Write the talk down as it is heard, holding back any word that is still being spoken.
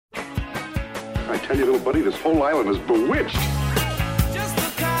I tell you, little buddy, this whole island is bewitched. Just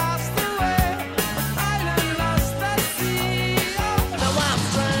across the way, an island lost at sea. Now I'm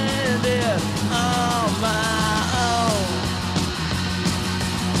stranded on my own.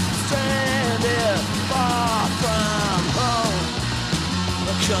 Stranded far from home.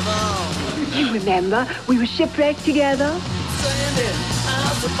 Come on. You remember, we were shipwrecked together. Stranded,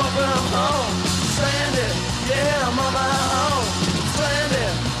 I'm so far from home. Stranded, yeah, I'm on my own.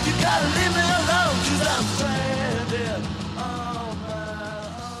 Stranded, you gotta leave me alone, 'cause I'm stranded on my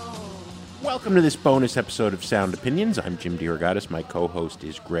own. Welcome to this bonus episode of Sound Opinions. I'm Jim DeRogatis. My co-host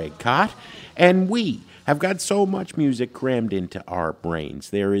is Greg Kot. And we have got so much music crammed into our brains.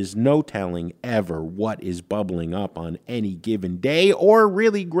 There is no telling ever what is bubbling up on any given day, or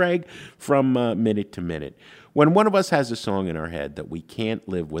really, Greg, from minute to minute. When one of us has a song in our head that we can't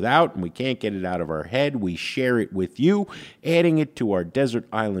live without and we can't get it out of our head, we share it with you, adding it to our Desert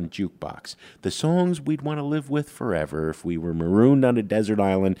Island Jukebox. The songs we'd want to live with forever if we were marooned on a desert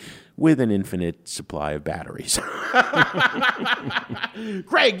island with an infinite supply of batteries.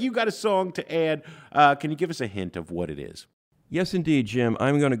 Greg, you got a song to add. Can you give us a hint of what it is? Yes, indeed, Jim.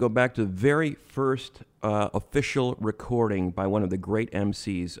 I'm going to go back to the very first official recording by one of the great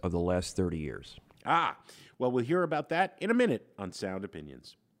MCs of the last 30 years. Well, we'll hear about that in a minute on Sound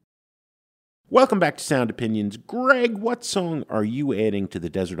Opinions. Welcome back to Sound Opinions. Greg, what song are you adding to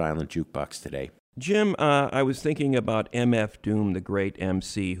the Desert Island Jukebox today? Jim, I was thinking about M.F. Doom, the great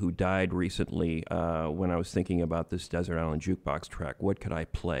MC who died recently, when I was thinking about this Desert Island Jukebox track. What could I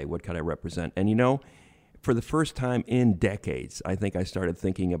play? What could I represent? And you know, for the first time in decades, I think I started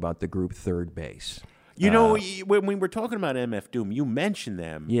thinking about the group Third Base. You know, when we were talking about MF Doom, you mentioned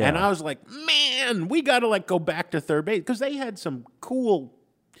them, Yeah. and I was like, man, we got to go back to Third Base, because they had some cool,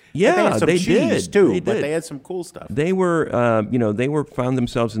 Yeah, they had some they cheese did. too, They but did. they had some cool stuff. They were, found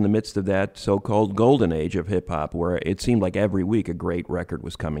themselves in the midst of that so-called golden age of hip-hop, where it seemed like every week a great record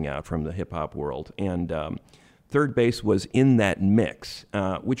was coming out from the hip-hop world, and Third Base was in that mix,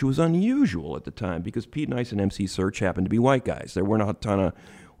 which was unusual at the time, because Pete Nice and MC Search happened to be white guys. There weren't a ton of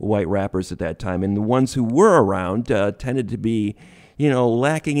white rappers at that time, and the ones who were around tended to be,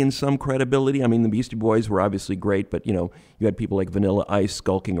 lacking in some credibility. I mean, the Beastie Boys were obviously great, but, you had people like Vanilla Ice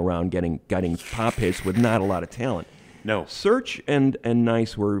skulking around getting pop hits with not a lot of talent. No. Search and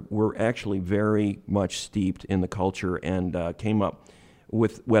Nice were actually very much steeped in the culture and came up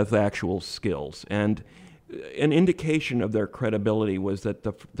with actual skills. And an indication of their credibility was that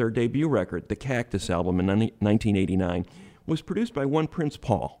their debut record, the Cactus album in 1989, was produced by one Prince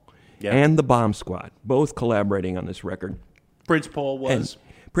Paul and the Bomb Squad, both collaborating on this record. Prince Paul was?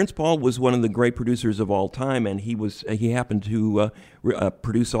 Prince Paul was one of the great producers of all time, and he happened to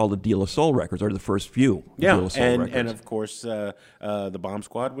produce all the De La Soul records, or the first few De La Soul records. And of course, the Bomb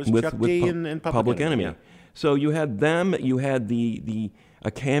Squad was Chuck D and Public Enemy. Yeah. So you had them, you had a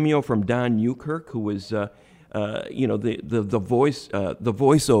cameo from Don Newkirk, who was the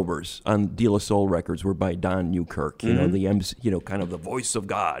voiceovers on De La Soul records were by Don Newkirk, the MC, kind of the voice of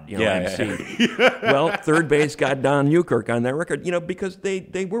God, MC. Well, Third Base got Don Newkirk on that record, because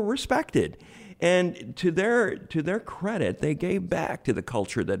they were respected, and to their credit, they gave back to the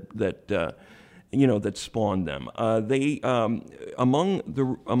culture that spawned them. They among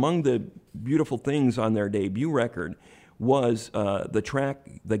the beautiful things on their debut record was the track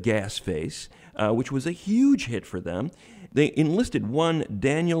 "The Gas Face," which was a huge hit for them. They enlisted one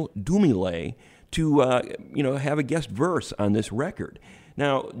Daniel Dumile to have a guest verse on this record.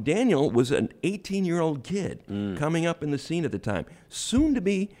 Now, Daniel was an 18-year-old kid coming up in the scene at the time, soon to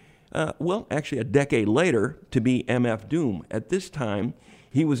be, actually a decade later, to be MF Doom. At this time,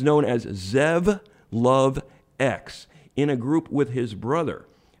 he was known as Zev Love X in a group with his brother.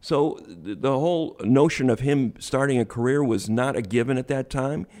 So the whole notion of him starting a career was not a given at that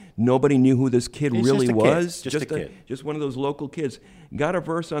time. Nobody knew who this kid really was. Just a kid. Just one of those local kids. Got a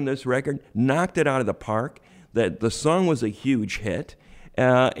verse on this record, knocked it out of the park. The song was a huge hit,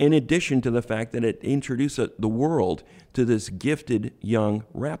 in addition to the fact that it introduced the world to this gifted young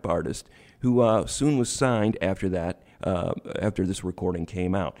rap artist who soon was signed after that, after this recording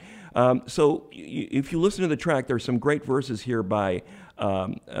came out. So if you listen to the track, there's some great verses here by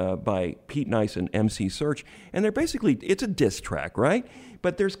Pete Nice and MC Search, and they're basically, it's a diss track, right?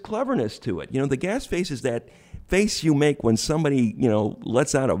 But there's cleverness to it. The gas face is that face you make when somebody,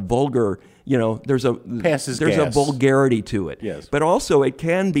 lets out a vulgar, there's a vulgarity to it. Yes. But also it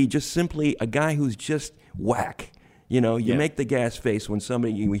can be just simply a guy who's just whack. You make the gas face when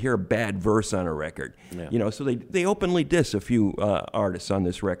you hear a bad verse on a record. Yeah. So they openly diss a few artists on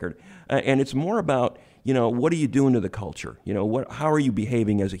this record. And it's more about, what are you doing to the culture? How are you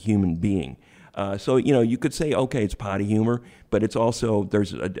behaving as a human being? So, you could say, okay, it's potty humor, but it's also,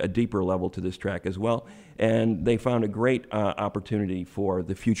 there's a deeper level to this track as well. And they found a great opportunity for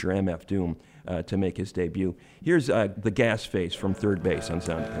the future MF Doom to make his debut. Here's the Gas Face from Third Base on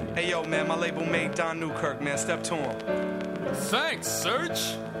Sound Opinion. Hey, yo, man, my label mate, Don Newkirk, man. Step to him. Thanks,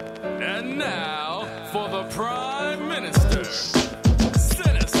 Search. And now for the Prime Minister.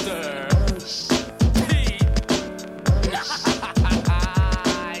 Sinister. Pete.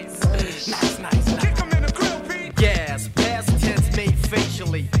 Nice. Kick him in the grill, Pete. Gas, past tense made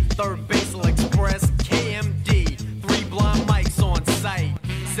facially. Third Basal Express, KMD. 3 blind mics on site.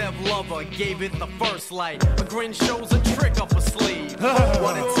 Sev Lover gave it the first light. A grin shows a trick up a sleeve.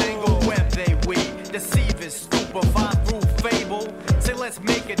 What a tangled web they weave. Deceive is stupefy through fable. Say let's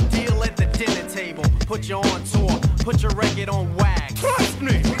make a deal at the dinner table. Put you on tour, put your record on wax. Trust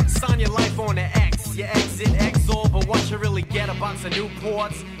me. Sign your life on the X. You exit Exor, but what you really get a box of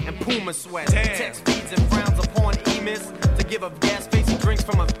Newports and Puma sweats. Damn. Text feeds and frowns upon Emis to give up gas face. He drinks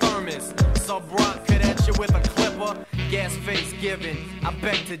from a thermos. Sub Rock could at you with a clipper. Gas face given, I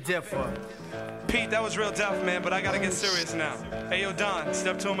beg to differ. Pete, that was real deaf, man, but I gotta get serious now. Hey, yo, Don,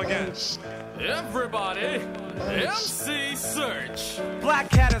 step to him again. Everybody, MC Search. Black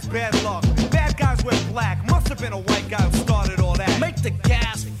cat is bad luck. Bad guys wear black. Must have been a white guy who started all that. Make the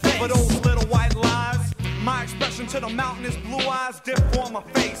gas face. For those little white lies, my expression to the mountain is blue eyes dip for my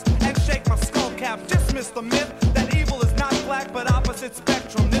face and shake my skull cap. Dismiss the myth that evil is not black but opposite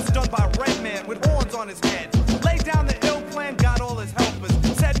spectrum. This done by a red man with horns on his head. Lay down the ill plan, got all his helpers.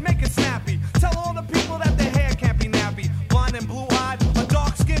 Said make it snappy. Tell all the people that their hair can't be nappy. Blind and blue-eyed, a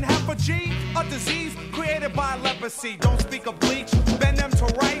dark skin half a G, a disease created by leprosy. Don't speak of bleach, bend them to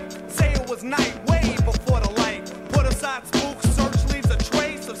right. Say it was night, way before the light. Put aside spooks, Search leaves a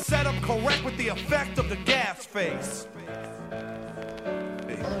trace of setup correct with the effect of the gas face.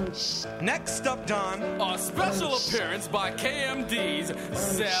 Next up, Don. A special appearance by KMD's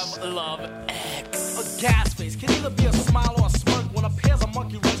Sev Love X. A gas face can either be a smile or a smirk when a pair's a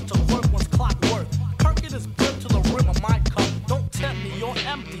monkey race to work one's clockwork. Perkin is built to the rim of my cup. Don't tempt me, you're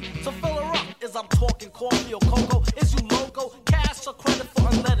empty. So fill her up. Is I'm talking coffee or cocoa? Is you loco? Cash or credit for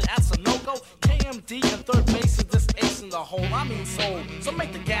unleaded? That's a no-go. KMD and Third Base is this ace in the hole. I mean soul. So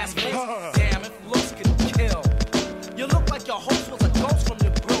make the gas face. Damn, if looks can kill. You look like your host was a ghost from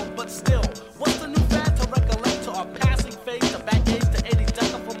your grill, but still, what's the new fad to recollect to a passing phase? The back age to 80s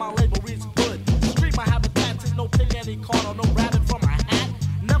decker for my label reads good. Street my habitat is no pick any card or no rabbit from a hat.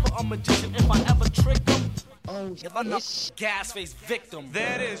 Never a magician if I ever trick them. If I'm not gas face victim.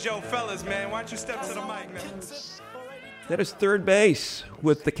 There it is, yo, fellas, man. Why don't you step to the mic, man? That is Third Base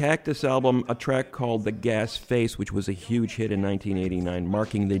with the Cactus album, a track called The Gas Face, which was a huge hit in 1989,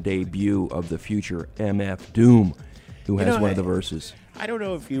 marking the debut of the future MF Doom, who has one of the verses. I don't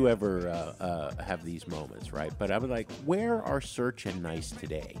know if you ever have these moments, right? But I'm like, where are Search and Nice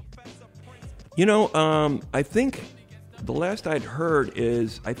today? I think the last I'd heard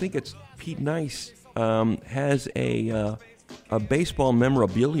is, I think it's Pete Nice has a baseball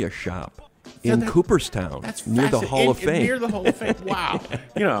memorabilia shop in Cooperstown, That's near the Hall of Fame. Near the Hall of Fame. Wow.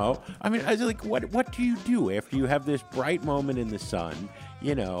 I mean, I was like, what do you do after you have this bright moment in the sun?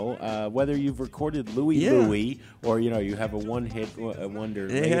 Whether you've recorded Louie or you have a one-hit wonder.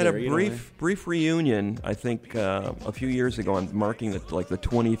 They had a brief reunion, I think, a few years ago, on marking the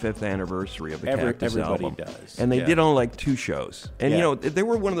 25th anniversary of the Cactus everybody album. Does. And they did only like 2 shows. And they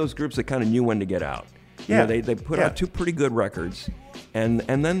were one of those groups that kind of knew when to get out. Yeah, they put out 2 pretty good records, and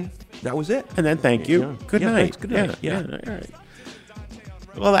then that was it. And then thank you. Yeah. Good night. Thanks. Good night. Yeah. All right.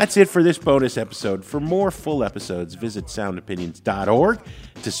 Well, that's it for this bonus episode. For more full episodes, visit soundopinions.org.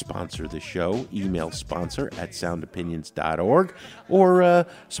 To sponsor the show, email sponsor@soundopinions.org or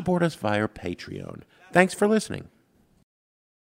support us via Patreon. Thanks for listening.